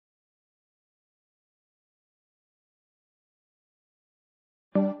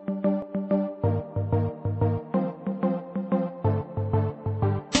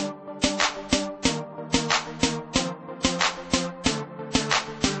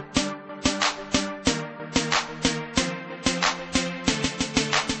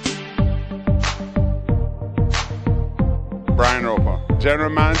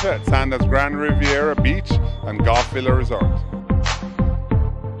General Manager at Sandals Grand Riviera Beach and Golf Villa Resort.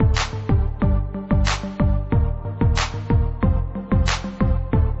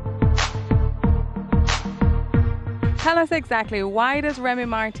 Tell us exactly, why does Remy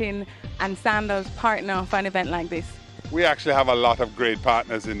Martin and Sandals partner for an event like this? We actually have a lot of great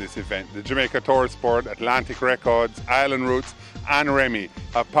partners in this event. The Jamaica Tourist Board, Atlantic Records, Island Roots and Remy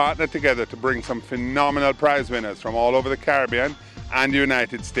have partnered together to bring some phenomenal prize winners from all over the Caribbean and the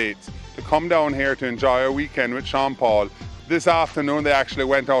United States to come down here to enjoy a weekend with Sean Paul. This afternoon they actually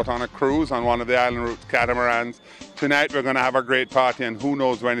went out on a cruise on one of the Island Roots catamarans. Tonight we're going to have a great party and who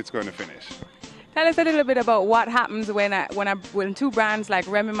knows when it's going to finish. Tell us a little bit about what happens when two brands like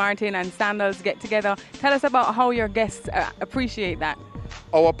Remy Martin and Sandals get together. Tell us about how your guests appreciate that.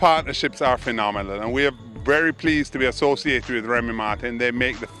 Our partnerships are phenomenal and we are very pleased to be associated with Remy Martin. They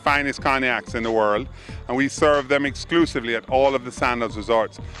make the finest cognacs in the world and we serve them exclusively at all of the Sandals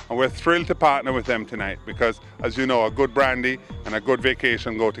resorts. And we're thrilled to partner with them tonight because, as you know, a good brandy and a good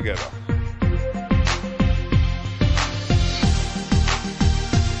vacation go together.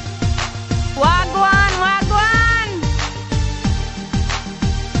 Wagwan, wagwan!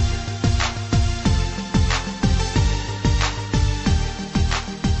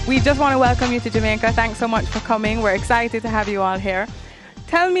 We just want to welcome you to Jamaica. Thanks so much for coming. We're excited to have you all here.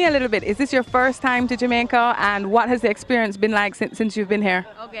 Tell me a little bit, is this your first time to Jamaica and what has the experience been like since you've been here?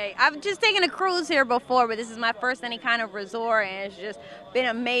 Okay, I've just taken a cruise here before, but this is my first any kind of resort and it's just been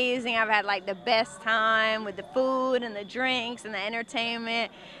amazing. I've had like the best time with the food and the drinks and the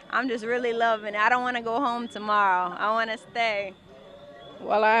entertainment. I'm just really loving it. I don't want to go home tomorrow. I want to stay.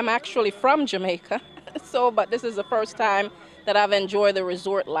 Well, I'm actually from Jamaica, but this is the first time that I've enjoyed the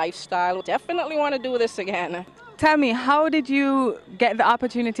resort lifestyle. Definitely want to do this again. Tell me, how did you get the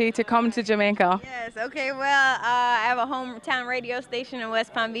opportunity to come to Jamaica? Yes, okay, well, I have a hometown radio station in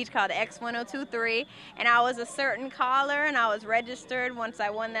West Palm Beach called X1023, and I was a certain caller, and I was registered. Once I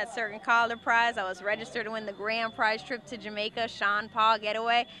won that certain caller prize, I was registered to win the grand prize trip to Jamaica, Sean Paul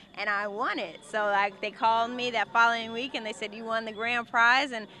Getaway, and I won it. So they called me that following week, and they said, you won the grand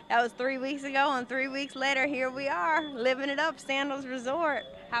prize, and that was 3 weeks ago, and 3 weeks later, here we are, living it up, Sandals Resort,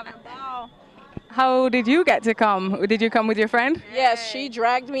 having a ball. How did you get to come? Did you come with your friend? Yes, she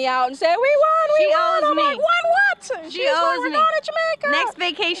dragged me out and said, we won, we won. I'm like, won what? She owes me. We're going to Jamaica. Next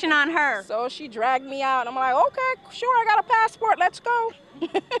vacation on her. So she dragged me out. I'm like, okay, sure, I got a passport, let's go.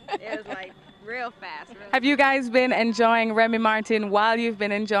 It was like real fast. Really. Have you guys been enjoying Remy Martin while you've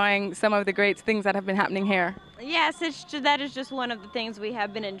been enjoying some of the great things that have been happening here? Yes, that is just one of the things we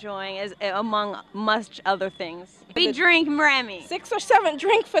have been enjoying, among much other things. We drink Remy. 6 or 7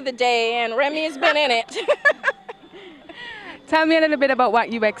 drink for the day, and Remy has been in it. Tell me a little bit about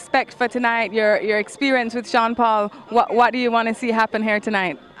what you expect for tonight, your experience with Sean Paul. What do you want to see happen here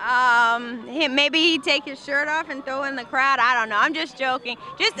tonight? Maybe he'd take his shirt off and throw in the crowd. I don't know. I'm just joking.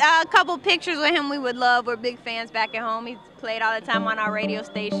 Just a couple pictures with him we would love. We're big fans back at home. He's played all the time on our radio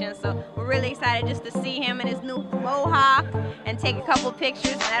station, so we're really excited just to see him in his new mohawk and take a couple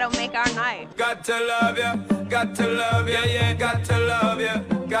pictures, and that'll make our night. Got to love you, got to love you, yeah, got to love you,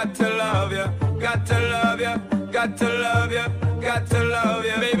 got to love you, got to love you, got to love you, got to love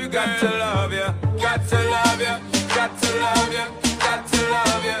you, baby, got to love you, got to love you, got to love you. Got to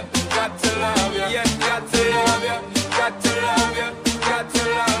love you, got to love you, yeah, got to love you, got to love you, got to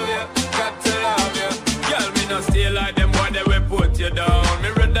love you, got to love you. Girl, me no stay like them boy, they will put you down. Me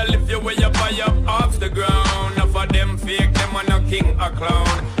rather lift you way up high up off the ground. Enough of them fake, them are no king or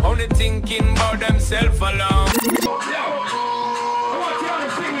clown. Only thinking about themself alone. Yo, I want y'all to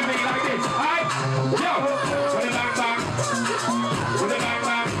sing with me like this, alright? Yo, put it back back, put it back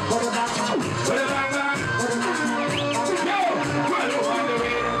back, put it back back, put it back back.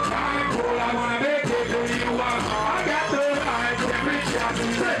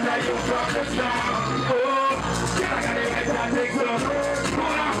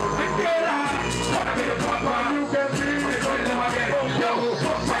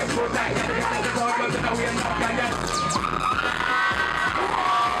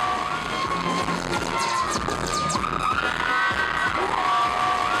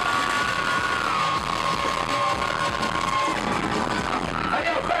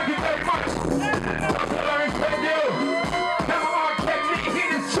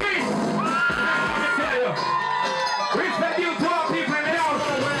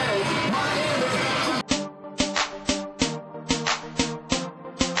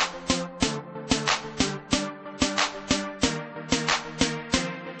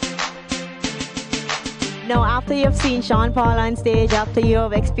 Now, after you've seen Sean Paul on stage, after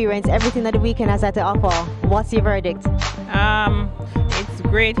you've experienced everything that the weekend has had to offer, what's your verdict?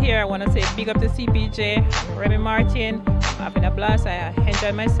 great here. I want to say big up to CPJ, Remy Martin. I'm having a blast. I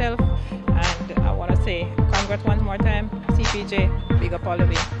enjoy myself. And I want to say congrats one more time. CPJ, big up all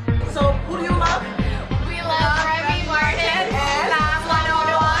of you. So, who do you love? We love Remy Martin, Lab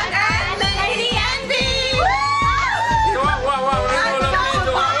 101, and Lady Envy!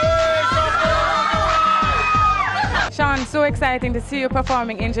 Sean, so exciting to see you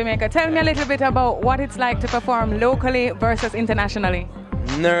performing in Jamaica. Tell me a little bit about what it's like to perform locally versus internationally.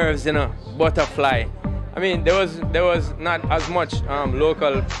 Nerves, you know, butterfly. I mean, there was not as much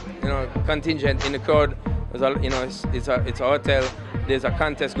local, you know, contingent in the crowd. You know, it's a hotel. There's a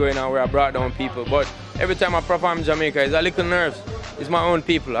contest going on where I brought down people. But every time I perform in Jamaica, it's a little nerves. It's my own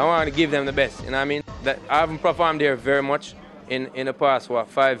people. I want to give them the best. You know what I mean? That I haven't performed here very much in the past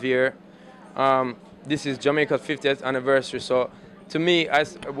 5 years. This is Jamaica's 50th anniversary. So to me,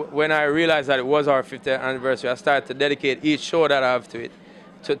 when I realized that it was our 50th anniversary, I started to dedicate each show that I have to it,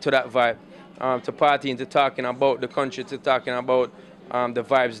 to that vibe, to partying, to talking about the country, to talking about the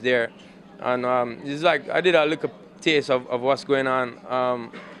vibes there. And it's like I did a little taste of what's going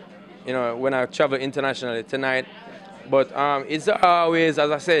on, you know, when I travel internationally tonight. But it's always, as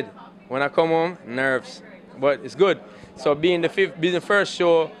I said, when I come home, nerves. But it's good. So being the first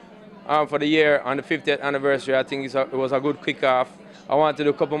show for the year on the 50th anniversary, I think it was a good kickoff. I want to do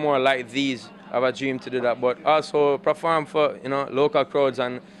a couple more like these. I have a dream to do that, but also perform for, you know, local crowds.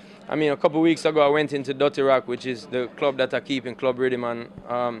 And I mean, a couple of weeks ago, I went into Dirty Rock, which is the club that I keep in Club Rhythm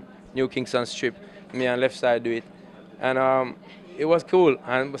on New Kingston Strip. Me and Left Side do it, and it was cool.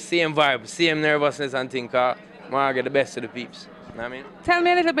 And same vibe, same nervousness and thing. I get the best of the peeps. You know what I mean? Tell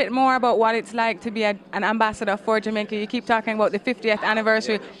me a little bit more about what it's like to be an ambassador for Jamaica. You keep talking about the 50th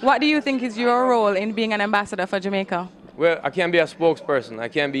anniversary. What do you think is your role in being an ambassador for Jamaica? Well, I can be a spokesperson. I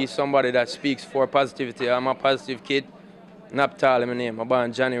can be somebody that speaks for positivity. I'm a positive kid. Naptal, my name. I'm born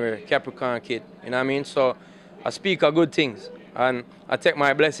in January. Capricorn kid. You know what I mean? So I speak of good things, and I take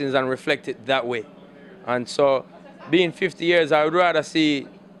my blessings and reflect it that way. And so, being 50 years, I would rather see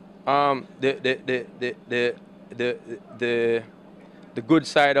the good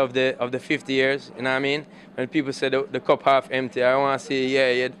side of the 50 years, you know what I mean? When people say the cup half empty, I want to see,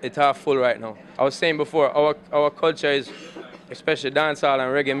 yeah, it's half full right now. I was saying before, our culture is, especially dancehall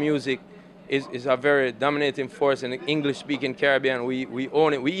and reggae music, is a very dominating force in the English-speaking Caribbean. We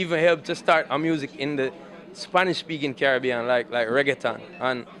own it. We even helped to start our music in the Spanish-speaking Caribbean, like reggaeton.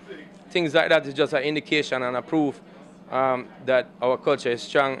 And things like that is just an indication and a proof that our culture is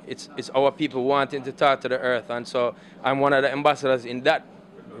strong. It's our people wanting to talk to the earth, and so I'm one of the ambassadors in that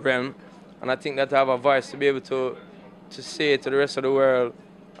realm, and I think that I have a voice to be able to say it to the rest of the world,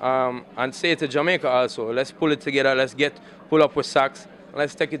 and say it to Jamaica also. Let's pull it together. Let's pull up with socks. And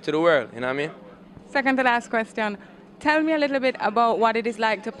let's take it to the world. You know what I mean? Second to last question. Tell me a little bit about what it is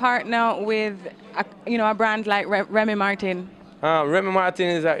like to partner with a brand like Remy Martin. Remy Martin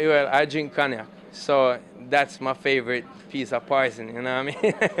is well, I drink cognac, so that's my favorite piece of poison, you know what I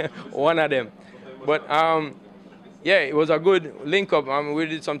mean? One of them. But yeah, it was a good link up. We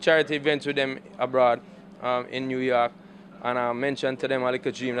did some charity events with them abroad in New York, and I mentioned to them a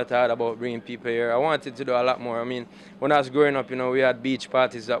little dream that I had about bringing people here. I wanted to do a lot more. I mean, when I was growing up, you know, we had beach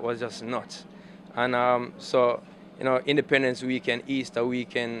parties that was just nuts. And so, you know, Independence Weekend, Easter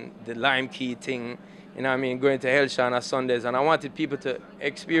weekend, the Lime Key thing, you know what I mean, going to Hellshire on Sundays. And I wanted people to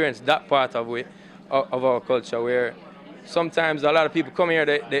experience that part of our culture, where sometimes a lot of people come here,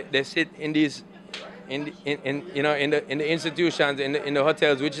 they sit in these, in the institutions, in the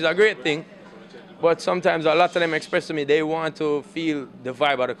hotels, which is a great thing. But sometimes a lot of them express to me they want to feel the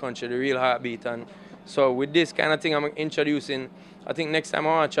vibe of the country, the real heartbeat. And so with this kind of thing I'm introducing, I think next time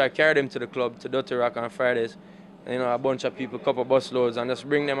I want to try carry them to the club, to Dirty Rock on Fridays. You know, a bunch of people, couple bus loads, and just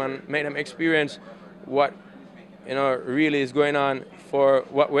bring them and make them experience what, you know, really is going on for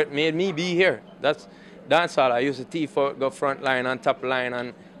what made me be here. That's dancehall. I used to go front line and top line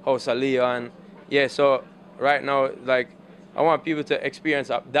and House of Leo, and yeah, so right now, like, I want people to experience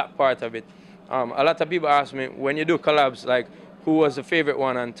that part of it. A lot of people ask me, when you do collabs, like, who was the favorite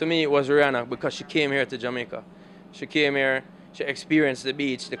one? And to me, it was Rihanna, because she came here to Jamaica. She came here, she experienced the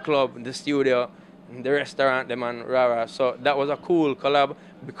beach, the club, the studio, the restaurant, them and rah-rah. So that was a cool collab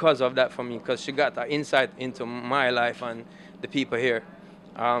because of that for me, because she got that insight into my life and the people here.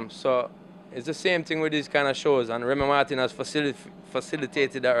 So it's the same thing with these kind of shows, and Remy Martin has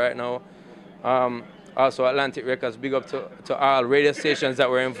facilitated that right now. Also Atlantic Records, big up to all radio stations that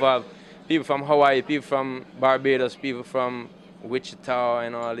were involved. People from Hawaii, people from Barbados, people from Wichita,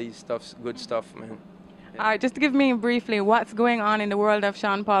 and all these good stuff, man. All right, just to give me briefly, what's going on in the world of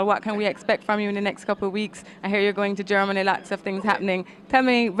Sean Paul? What can we expect from you in the next couple of weeks? I hear you're going to Germany, lots of things happening. Tell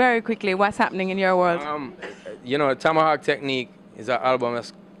me very quickly what's happening in your world. You know, Tomahawk Technique is an album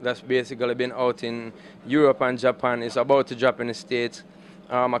that's basically been out in Europe and Japan. It's about to drop in the States.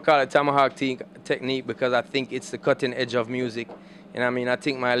 I call it Tomahawk Technique because I think it's the cutting edge of music. You know what I mean? I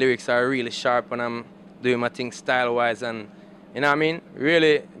think my lyrics are really sharp when I'm doing my thing style-wise, and you know what I mean?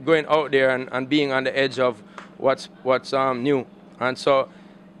 Really going out there and being on the edge of what's new. And so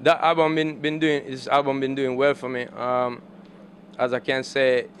that album been doing well for me. As I can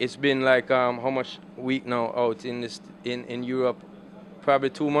say, it's been like how much week now out in Europe? Probably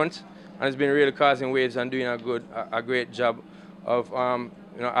 2 months, and it's been really causing waves and doing a great job of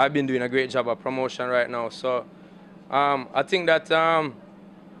you know, I've been doing a great job of promotion right now. So I think that the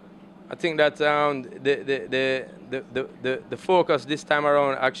focus this time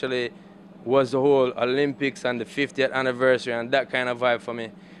around actually was the whole Olympics and the 50th anniversary and that kind of vibe for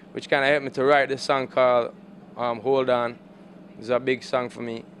me, which kind of helped me to write this song called Hold On. It's a big song for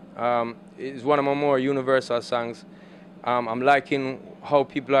me. It's one of my more universal songs. I'm liking how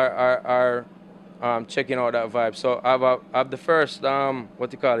people are checking out that vibe. So I have the first,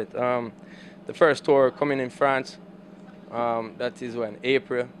 the first tour coming in France. That is when,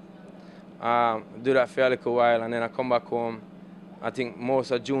 April. Do that for a little while and then I come back home. I think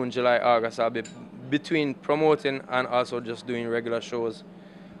most of June, July, August, I'll be between promoting and also just doing regular shows.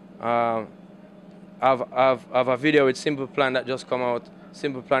 I've a video with Simple Plan that just come out.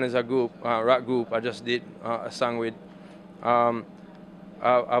 Simple Plan is a group, rap group I just did a song with. I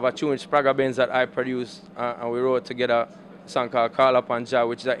have a tune with Spraga Benz that I produced and we wrote together a song called Call Up on Jah,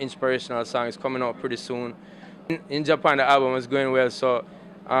 which is an inspirational song. It's coming out pretty soon. In Japan, the album is going well, so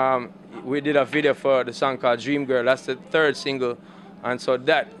we did a video for the song called Dream Girl. That's the third single. And so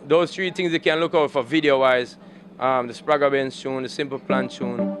those three things you can look out for video-wise, the Spraga Benz tune, the Simple Plan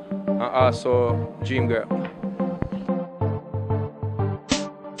tune, and also Dream Girl.